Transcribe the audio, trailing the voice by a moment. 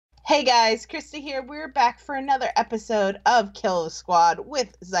Hey guys, Krista here. We're back for another episode of Kill the Squad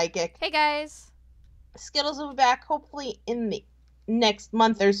with Psychic. Hey guys. Skiddles will be back hopefully in the next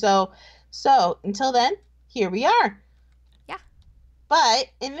month or so. So until then, here we are. Yeah. But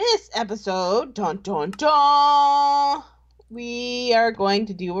in this episode, dun dun dun, we are going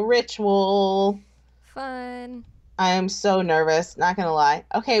to do a ritual. Fun. I am so nervous, not gonna lie.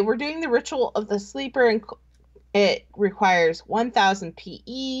 Okay, we're doing the ritual of the sleeper, and it requires 1000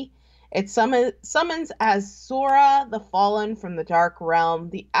 PE. It summons as Sora the Fallen from the Dark Realm.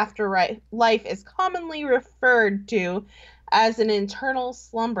 The afterlife is commonly referred to as an eternal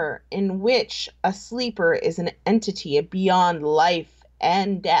slumber in which a sleeper is an entity beyond life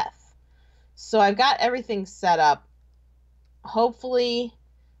and death. So I've got everything set up. Hopefully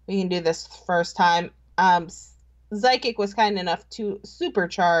we can do this first time. Psychic was kind enough to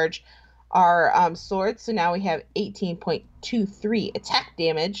supercharge our swords, so now we have 18.23 attack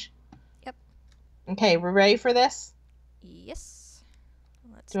damage. Yep. Okay, we're ready for this? Yes.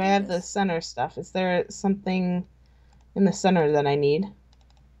 Let's do I have the center stuff? Is there something in the center that I need?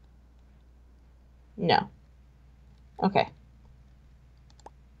 No. Okay.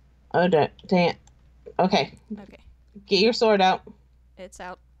 Oh, dang it. Okay. Okay. Get your sword out. It's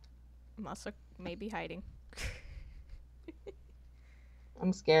out. Must maybe hiding.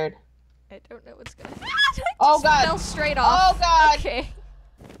 I'm scared. I don't know what's gonna Oh god! Fell straight off. Oh god! Okay.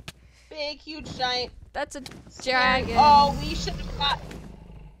 Big, huge, giant. That's a dragon. Oh, we should have got...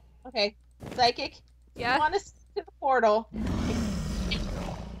 Okay. Psychic. Yeah? You want to stick to the portal.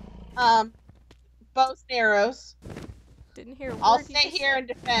 Bows and arrows. Didn't hear a word. I'll stay here and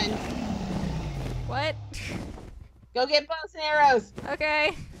defend. What? Go get bows and arrows.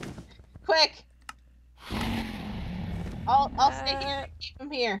 Okay. Quick. I'll stay here and keep them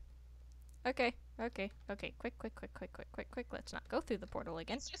here. Okay. Quick. Let's not go through the portal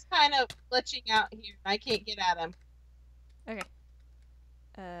again. It's just kind of glitching out here. I can't get at him. Okay.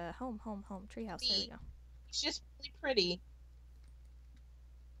 Home. Treehouse. There we go. It's just really pretty.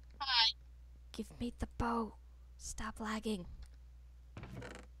 Hi. Give me the bow. Stop lagging.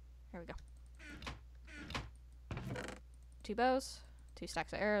 There we go. 2 bows. 2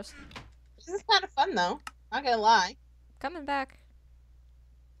 stacks of arrows. This is kind of fun, though. Not gonna lie. Coming back.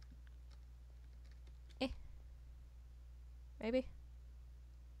 Maybe.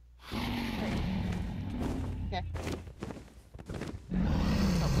 Okay.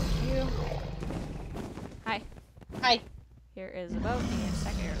 You. Hi. Hi. Here is a bow and a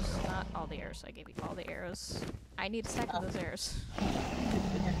stack of arrows. Not all the arrows. I gave you all the arrows. I need a stack of those arrows.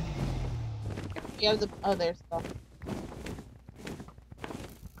 You have the... Oh, there's stuff.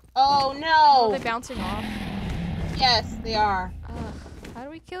 Oh, no! Are they bouncing off? Yes, they are. Ugh. How do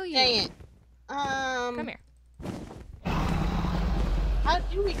we kill you? Dang it. Come here. How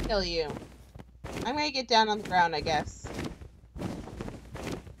do we kill you? I'm gonna get down on the ground, I guess.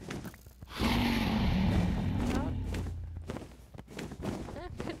 I'm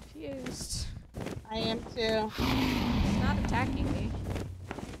confused. I am too. He's not attacking me.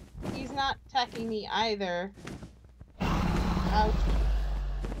 He's not attacking me either. Ouch.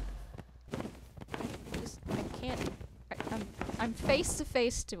 I can't. I'm face to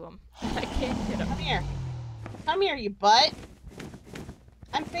face to him. I can't get him. Come here. Come here, you butt.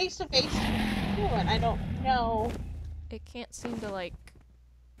 I'm face to face with you, and I don't know. It can't seem to, like,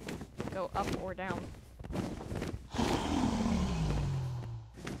 go up or down.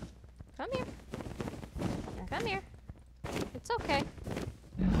 Come here. Come here. It's okay.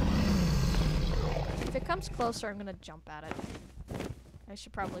 If it comes closer, I'm gonna jump at it. I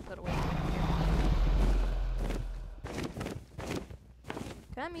should probably put away down here.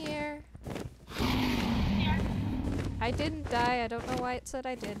 Come here. I didn't die. I don't know why it said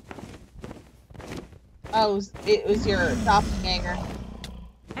I did. Oh, it was your doppelganger.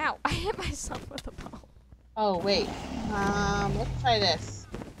 Ow! I hit myself with a ball. Oh, wait. Let's try this.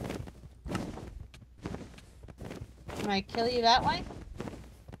 Can I kill you that way?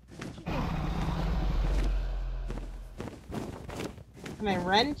 Can I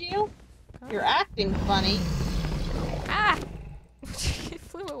rend you? You're acting funny. Ah! It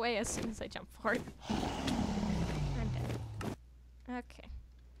flew away as soon as I jumped for it. I'm dead. Okay.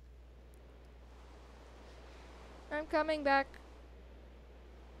 I'm coming back.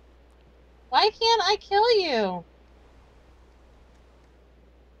 Why can't I kill you?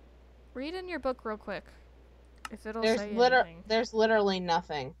 Read in your book real quick. If it'll There's say anything. There's literally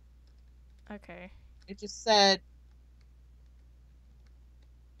nothing. Okay. It just said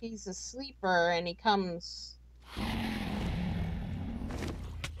he's a sleeper and he comes.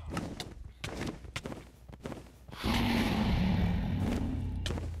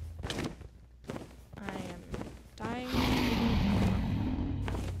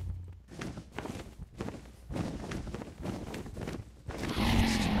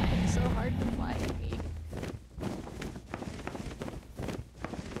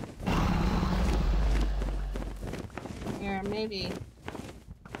 Or maybe.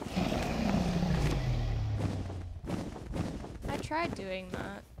 I tried doing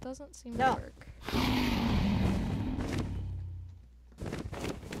that. Doesn't seem No. to work.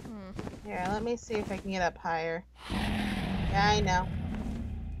 Here, let me see if I can get up higher. Yeah, I know.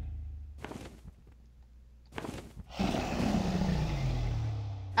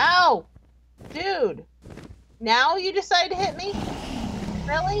 Ow! Dude! Now you decide to hit me?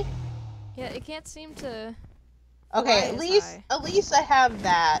 Really? Yeah, it can't seem to. Okay, Fly as high. at least I have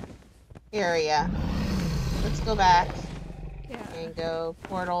that area. Let's go back Yeah. and go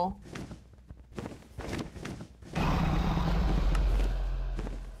portal.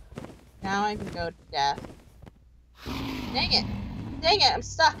 Now I can go to death. Dang it! Dang it, I'm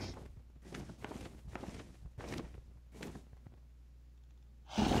stuck!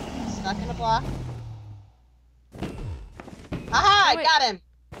 Stuck in a block. Aha! Oh, I wait. got him!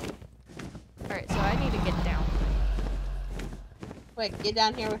 Alright, so I need to get down. Quick, get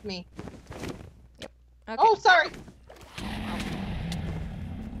down here with me. Okay. Oh, sorry! I'm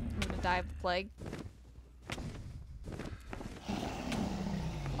gonna die of the plague.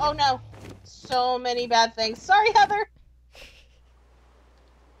 Oh no! So many bad things. Sorry, Heather!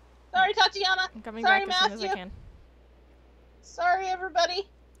 Sorry, Tatiana! I'm coming Sorry, back as soon as I Matthew! can. Sorry, everybody!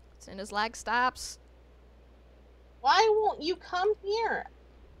 As soon as lag stops. Why won't you come here?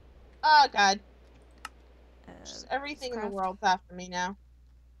 Oh, God. Just Let's everything in the craft. world's after me now.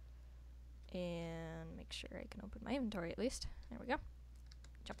 And make sure I can open my inventory at least. There we go.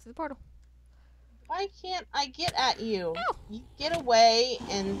 Jump through the portal. Why can't I get at you? Ow! You get away,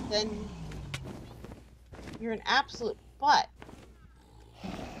 and then you're an absolute butt.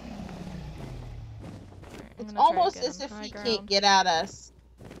 Alright, I'm It's gonna try to almost get as him if high he ground. can't get at us.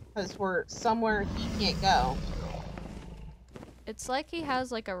 Because we're somewhere he can't go. It's like he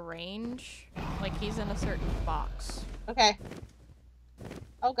has like a range. Like he's in a certain box. Okay.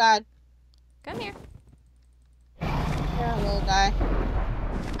 Oh, God. Come here. Here, little guy.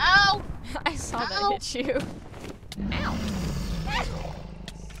 Ow! I saw Ow! that hit you. Ow!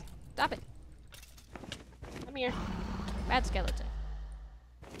 Stop it. Come here. Bad skeleton.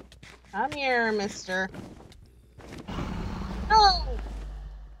 Come here, mister. No!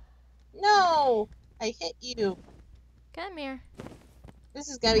 No! I hit you. Come here. This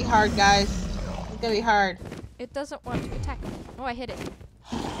is gonna be hard, guys. It's gonna be hard. It doesn't want to attack me. Oh, I hit it.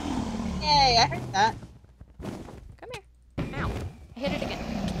 Yay, I heard that. Come here. Ow. I hit it again.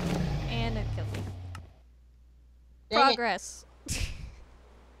 And it killed me. Dang it. Progress.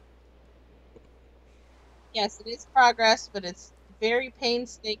 Yes, it is progress, but it's very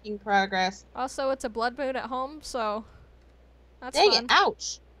painstaking progress. Also, it's a blood moon at home, so that's Dang fun. it,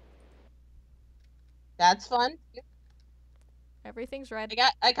 ouch! That's fun. Everything's red.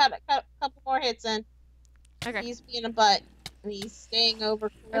 I got a couple more hits in. Okay. He's being a butt. And he's staying over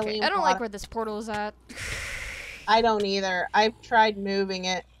clearly Okay, in I don't water. like where this portal is at. I don't either. I've tried moving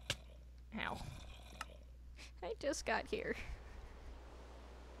it. Ow. I just got here.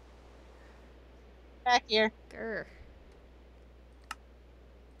 Back here. Grr.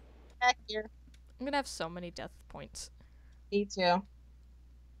 Back here. I'm gonna have so many death points. Me too.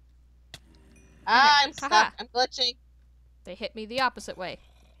 Ah, I'm stuck. Haha. I'm glitching. They hit me the opposite way.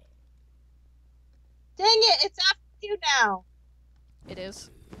 Dang it, it's after you now. It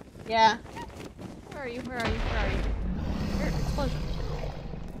is. Yeah. Where are you? Where are you? Where are you? Here, explosion.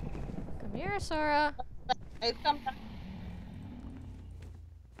 Come here, Sora. I come back.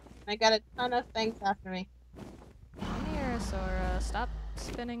 I got a ton of things after me. Come here, Sora. Stop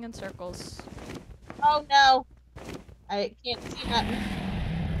spinning in circles. Oh no. I can't see nothing.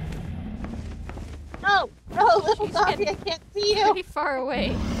 No! No, little She's doggy, I getting can't see you! Pretty far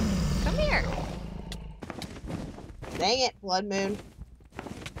away. Come here. Dang it, Blood Moon.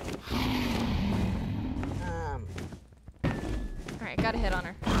 Alright, got a hit on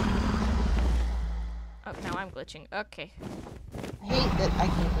her. Oh, now I'm glitching. Okay. I hate that I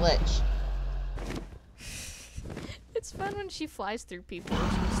can glitch. It's fun when she flies through people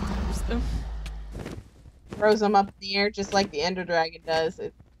and she disturbs them. Throws them up in the air just like the Ender Dragon does.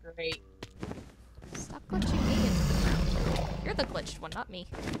 It's great. Stop glitching me into the ground. You're the glitched one, not me.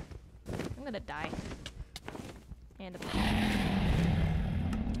 I'm gonna die. And a bit.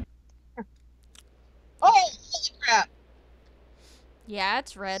 Oh, holy crap! Yeah,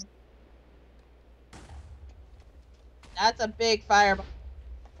 it's red. That's a big fireball.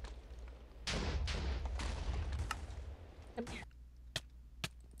 Come here.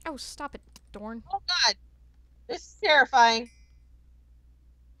 Oh, stop it, Dorn. Oh god! This is terrifying.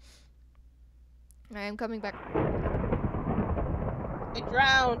 I am coming back. I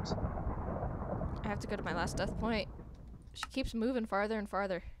drowned. I have to go to my last death point. She keeps moving farther and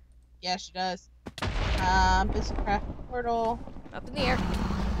farther. Yeah, she does. Bushcraft portal. Up in the air.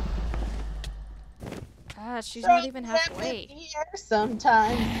 God, she's Throw not even them in halfway. the air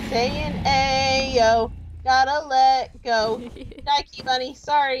sometimes, saying ayo, gotta let go. Nike bunny,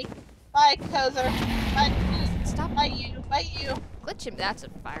 sorry. Bye, Kozer. Bye, Stop bye you, bye you. glitching. That's a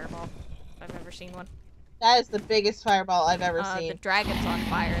fireball. If I've ever seen one. That is the biggest fireball I've ever The seen. dragon's on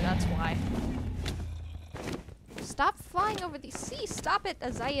fire, that's why. Stop flying over the sea! Stop it,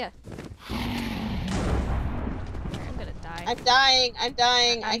 Isaiah! I'm gonna die. I'm dying, I'm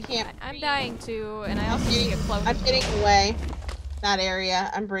dying, I can't. I'm dying too, and I also see a clone. I'm getting away. That area.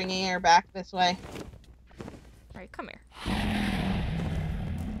 I'm bringing her back this way. Alright, come here.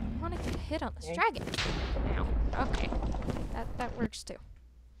 I want to get a hit on this dragon. Now. Okay. That works too.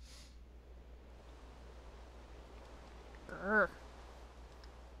 Grr.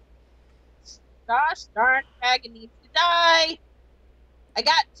 Gosh darn dragon needs to die. I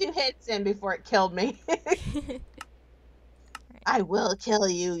got 2 hits in before it killed me. Right. I will kill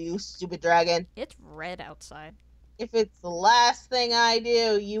you, you stupid dragon. It's red outside. If it's the last thing I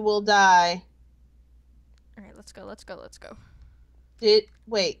do, you will die. Alright, let's go, let's go, let's go.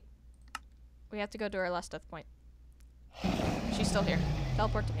 Wait. We have to go to our last death point. She's still here.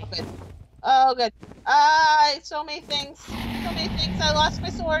 Teleport to me. Good. Oh, good. So many things. So many things. I lost my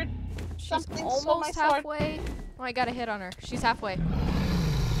sword. She's Something stole my almost sword. halfway. Oh, I got a hit on her. She's halfway.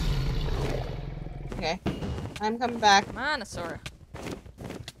 Okay. I'm coming back. Come on, Asura.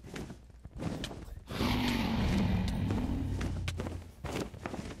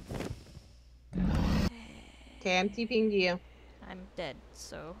 Okay, I'm TPing to you. I'm dead,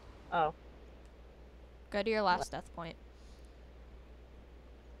 so Oh. go to your last death point.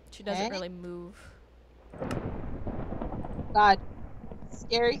 She doesn't Okay. really move. God.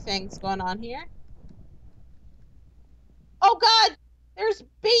 Scary things going on here. Oh, God! There's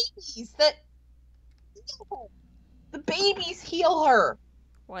babies that heal her. The babies heal her.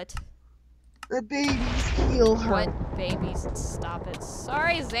 What? The babies heal her. What babies? Stop it.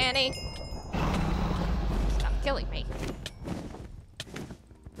 Sorry, Zanny. Stop killing me.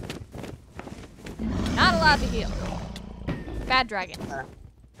 Not allowed to heal. Bad dragon.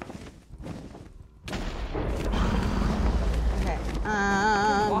 Okay.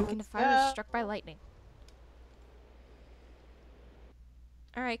 Walk into fire, go. struck by lightning.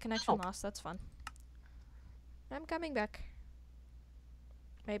 Alright, connection lost. That's fun. I'm coming back.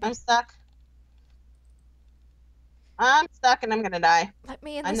 Maybe. I'm stuck. I'm stuck and I'm gonna die. Let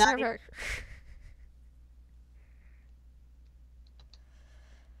me in the I'm not server.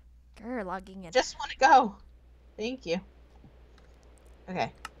 Grr, logging in. Just want to go. Thank you.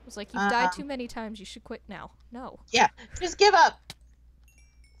 Okay. It was like, you've died too many times. You should quit now. No. Yeah. Just give up.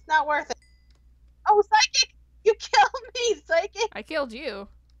 It's not worth it. Oh, Psychic! You killed me, Psychic! I killed you.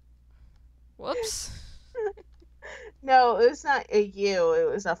 Whoops. No, it was not a you. It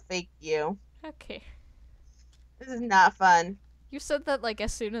was a fake you. Okay. This is not fun. You said that like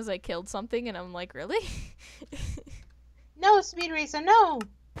as soon as I killed something, and I'm like, really? No, Speed Racer, no!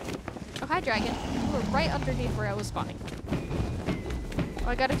 Oh, hi, dragon. You were right underneath where I was spawning. Oh,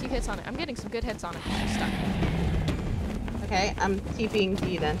 I got a few hits on it. I'm getting some good hits on it. She's stuck. Okay, I'm TPing to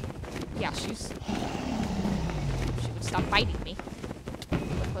you then. Yeah, she's... She would stop biting me.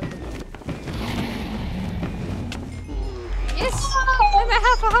 Look, look, look. Yes! I'm at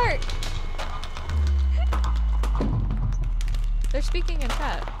half a heart! They're speaking in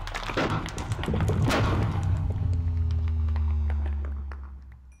chat.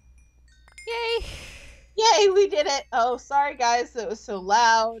 Yay! Yay, we did it! Oh, sorry guys, it was so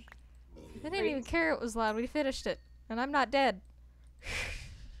loud. I didn't even care it was loud. We finished it. And I'm not dead.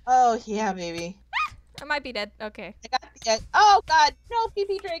 Oh, yeah, baby. I might be dead. Okay. I got the edge. Oh, God, no,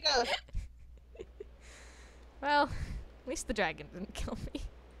 PP Draco! Well, at least the dragon didn't kill me.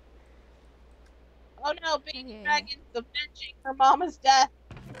 Oh no, baby Yeah. dragon's avenging her mama's death.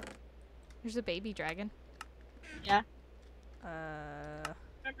 There's a baby dragon. Yeah.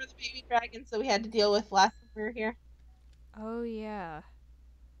 Remember the baby dragons that we had to deal with last time we were here? Oh yeah.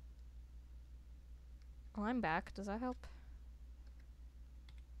 Oh, I'm back. Does that help?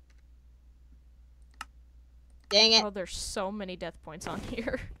 Dang it. Oh, there's so many death points on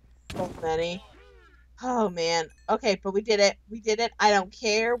here. So many. Oh man. Okay, but we did it. We did it. I don't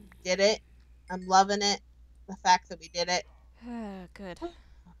care. We did it. I'm loving it. The fact that we did it. Good.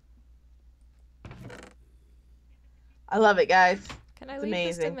 I love it, guys. Can I It's leave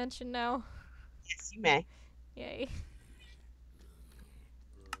this amazing. dimension now? Yes, you may. Yay.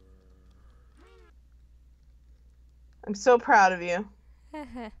 I'm so proud of you.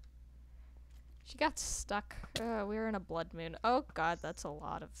 She got stuck. We were in a blood moon. Oh god, that's a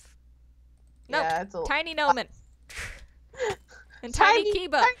lot of... Nope. Yeah, it's a Tiny Gnomon. And Tiny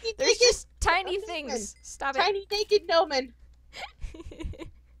Kiba. Tiny There's naked just tiny Gnomon. things. Stop Tiny naked Gnomon. it.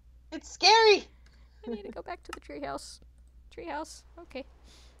 It's scary. I need to go back to the treehouse. Treehouse. Okay.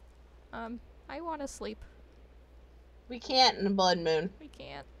 I want to sleep. We can't in a blood moon. We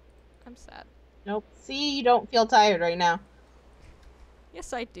can't. I'm sad. Nope. See, you don't feel tired right now.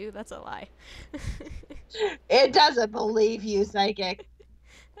 Yes, I do. That's a lie. It doesn't believe you, Psychic.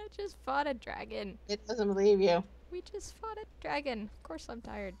 I just fought a dragon. It doesn't believe you. We just fought a dragon. Of course I'm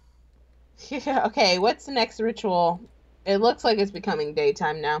tired. Okay, what's the next ritual? It looks like it's becoming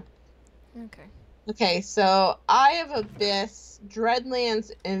daytime now. Okay. Okay, so Eye of Abyss,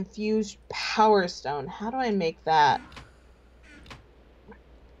 Dreadlands infused Power Stone. How do I make that?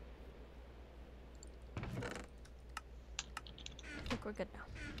 I think we're good now.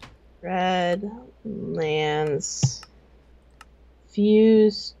 Dreadlands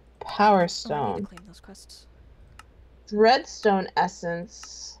fused Power Oh, I need Stone. to claim those quests. Dreadstone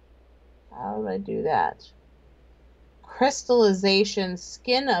Essence. How do I do that? Crystallization,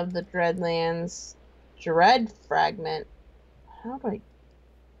 Skin of the Dreadlands, Dread Fragment. How do I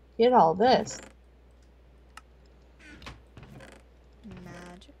get all this?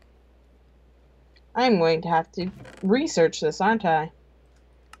 Magic. I'm going to have to research this, aren't I?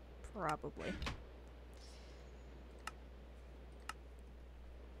 Probably.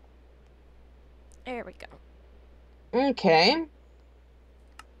 There we go. Okay.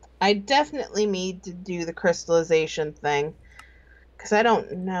 I definitely need to do the crystallization thing, because I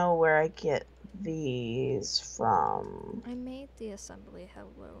don't know where I get these from. I made the assembly.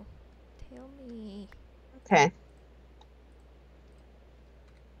 Hello. Tell me. Okay.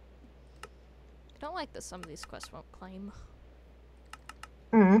 I don't like that some of these quests won't claim.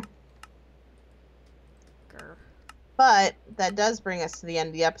 Mm. Grr. But that does bring us to the end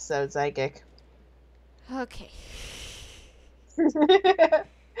of the episode, Psychic. Okay.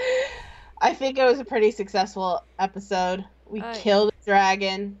 I think it was a pretty successful episode. We yeah. killed a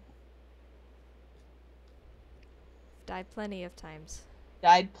dragon. Died plenty of times.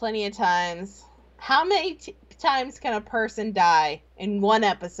 Died plenty of times. How many times can a person die in one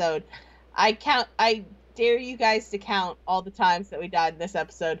episode? I dare you guys to count all the times that we died in this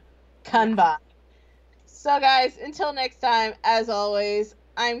episode. Combined. So guys, until next time, as always,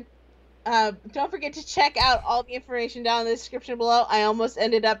 don't forget to check out all the information down in the description below. I almost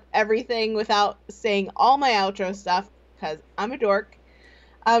ended up everything without saying all my outro stuff, because I'm a dork.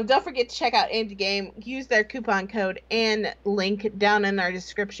 Don't forget to check out AMD Game. Use their coupon code and link down in our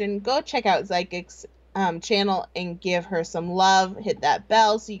description. Go check out Psychic's channel and give her some love. Hit that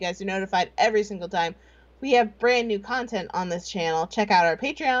bell so you guys are notified every single time we have brand new content on this channel. Check out our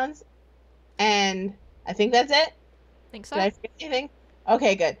Patreons. And I think that's it. Think so. Did I forget anything?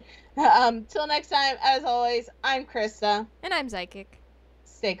 Okay, good. Till next time, as always, I'm Christa. And I'm Psychic.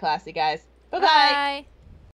 Stay classy, guys. Bye-bye. Bye.